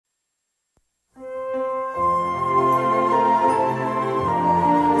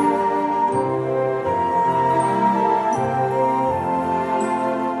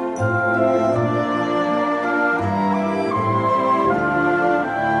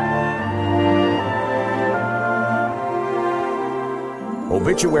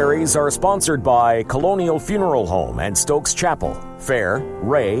Obituaries are sponsored by Colonial Funeral Home and Stokes Chapel, Fair,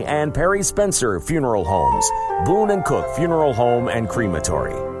 Ray, and Perry Spencer Funeral Homes, Boone & Cook Funeral Home and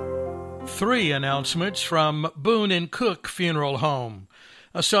Crematory. 3 announcements from Boone & Cook Funeral Home.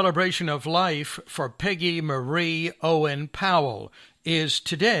 A celebration of life for Peggy Marie Owen Powell is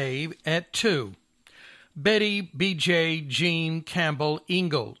today at 2. Betty B.J. Jean Campbell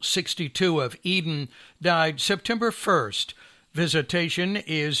Ingle, 62 of Eden, died September 1st. Visitation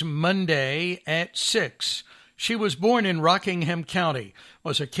is Monday at 6. She was born in Rockingham County,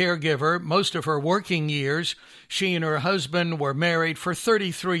 was a caregiver most of her working years. She and her husband were married for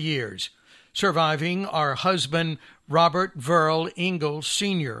 33 years. Surviving are husband Robert Verl Ingle,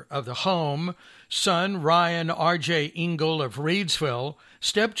 Sr. of the home, son Ryan R.J. Ingle of Reedsville,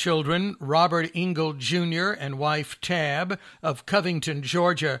 stepchildren Robert Ingle, Jr. and wife Tab of Covington,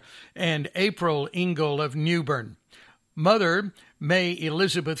 Georgia, and April Ingle of Newbern. Mother May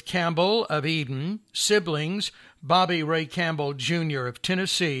Elizabeth Campbell of Eden, siblings Bobby Ray Campbell, Jr. of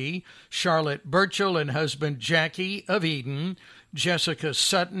Tennessee, Charlotte Burchell and husband Jackie of Eden, Jessica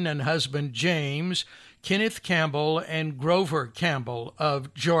Sutton and husband James, Kenneth Campbell and Grover Campbell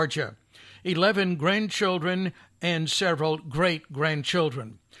of Georgia, 11 grandchildren and several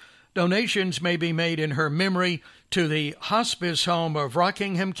great-grandchildren. Donations may be made in her memory to the Hospice Home of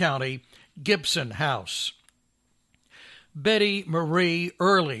Rockingham County, Gibson House. Betty Marie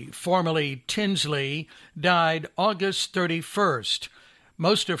Early, formerly Tinsley, died August 31st.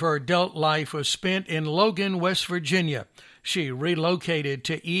 Most of her adult life was spent in Logan, West Virginia. She relocated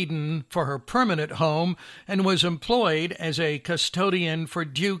to Eden for her permanent home and was employed as a custodian for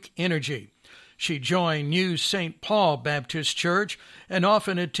Duke Energy. She joined New St. Paul Baptist Church and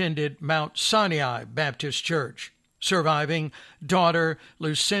often attended Mount Sinai Baptist Church. Surviving daughter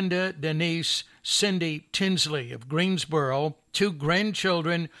Lucinda Denise Cindy Tinsley of Greensboro, 2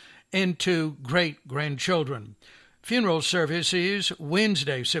 grandchildren and 2 great-grandchildren. Funeral services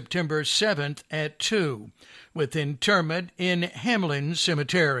Wednesday, September 7th at 2, with interment in Hamlin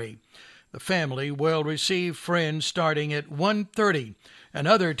Cemetery. The family will receive friends starting at 1:30 and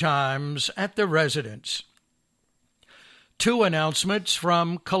other times at the residence. 2 announcements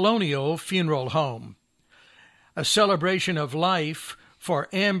from Colonial Funeral Home. A celebration of life for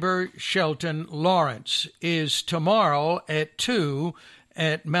Amber Shelton Lawrence is tomorrow at 2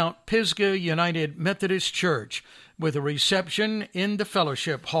 at Mount Pisgah United Methodist Church with a reception in the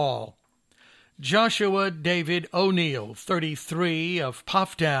Fellowship Hall. Joshua David O'Neill, 33 of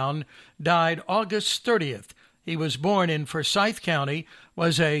Pufftown, died August 30th. He was born in Forsyth County,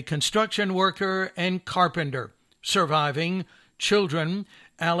 was a construction worker and carpenter. Surviving children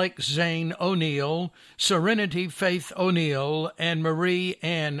Alex Zane O'Neill, Serenity Faith O'Neill, and Marie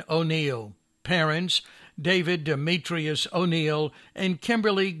Ann O'Neill. Parents David Demetrius O'Neill and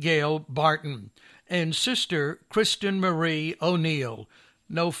Kimberly Gale Barton, and sister Kristen Marie O'Neill.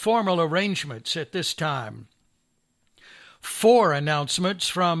 No formal arrangements at this time. 4 announcements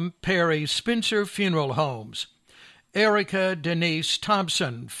from Perry Spencer Funeral Homes. Erica Denise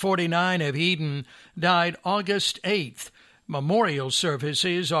Thompson, 49 of Eden, died August 8th. Memorial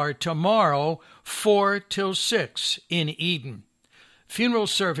services are tomorrow, 4 till 6 in Eden. Funeral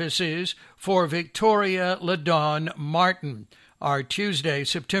services for Victoria LaDawn Martin are Tuesday,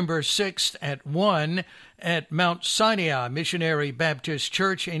 September 6th at 1 at Mount Sinai Missionary Baptist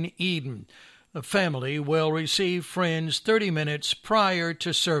Church in Eden. The family will receive friends 30 minutes prior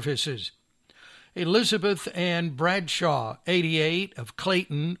to services. Elizabeth Ann Bradshaw, 88 of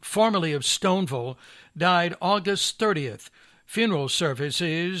Clayton, formerly of Stoneville, died August 30th. Funeral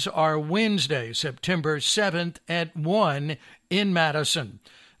services are Wednesday, September 7th at 1 in Madison.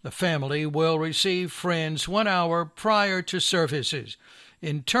 The family will receive friends 1 hour prior to services.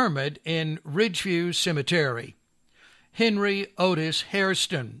 Interment in Ridgeview Cemetery. Henry Otis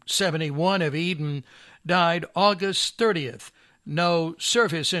Hairston, 71 of Eden, died August 30th. No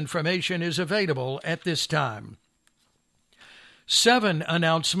service information is available at this time. 7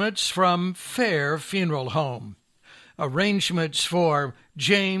 announcements from Fair Funeral Home. Arrangements for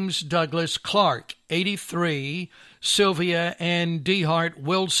James Douglas Clark, 83, Sylvia Ann Dehart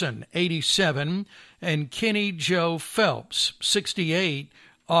Wilson, 87, and Kenny Joe Phelps, 68,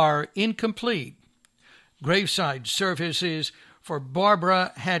 are incomplete. Graveside services for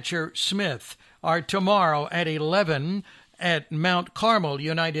Barbara Hatcher Smith are tomorrow at 11 at Mount Carmel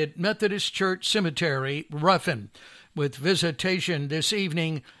United Methodist Church Cemetery, Ruffin, with visitation this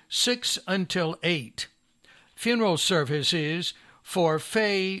evening 6 until 8. Funeral services for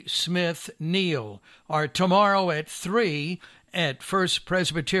Faye Smith Neal are tomorrow at 3 at First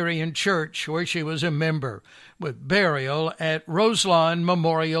Presbyterian Church, where she was a member, with burial at Roselawn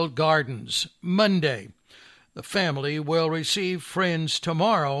Memorial Gardens, Monday. The family will receive friends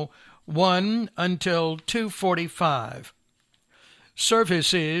tomorrow, 1 until 2:45.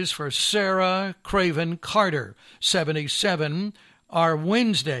 Services for Sarah Craven Carter, 77, are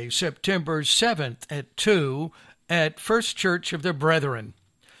Wednesday, September 7th at 2 at First Church of the Brethren.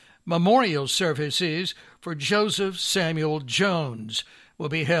 Memorial services for Joseph Samuel Jones will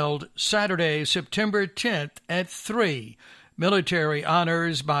be held Saturday, September 10th at 3. Military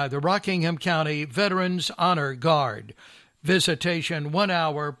honors by the Rockingham County Veterans Honor Guard. Visitation 1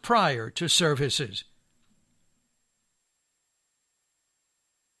 hour prior to services.